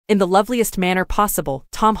In the loveliest manner possible,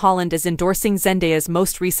 Tom Holland is endorsing Zendaya's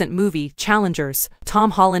most recent movie, Challengers.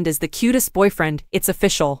 Tom Holland is the cutest boyfriend, it's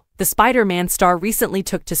official. The Spider-Man star recently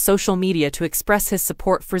took to social media to express his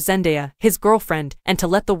support for Zendaya, his girlfriend, and to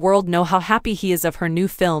let the world know how happy he is of her new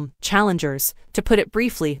film, Challengers. To put it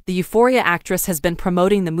briefly, the Euphoria actress has been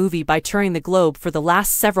promoting the movie by touring the globe for the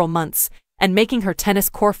last several months and making her tennis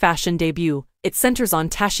core fashion debut. It centers on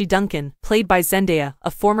Tashi Duncan, played by Zendaya,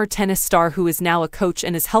 a former tennis star who is now a coach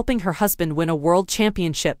and is helping her husband win a world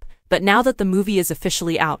championship. But now that the movie is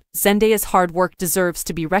officially out, Zendaya's hard work deserves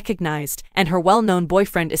to be recognized, and her well-known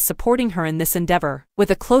boyfriend is supporting her in this endeavor. With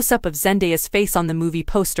a close-up of Zendaya's face on the movie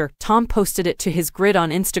poster, Tom posted it to his grid on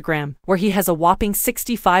Instagram, where he has a whopping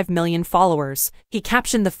 65 million followers. He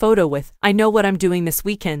captioned the photo with, "I know what I'm doing this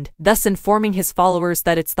weekend," thus informing his followers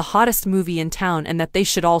that it's the hottest movie in town and that they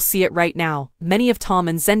should all see it right now. Many of Tom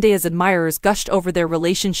and Zendaya's admirers gushed over their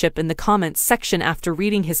relationship in the comments section after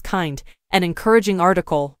reading his kind, an encouraging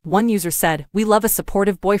article. One user said, "We love a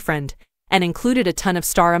supportive boyfriend," and included a ton of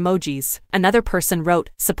star emojis. Another person wrote,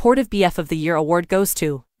 "Supportive BF of the Year award goes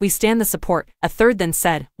to, we stand the support." A third then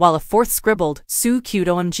said, while a fourth scribbled, "So cute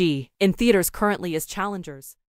OMG." In theaters currently as Challengers.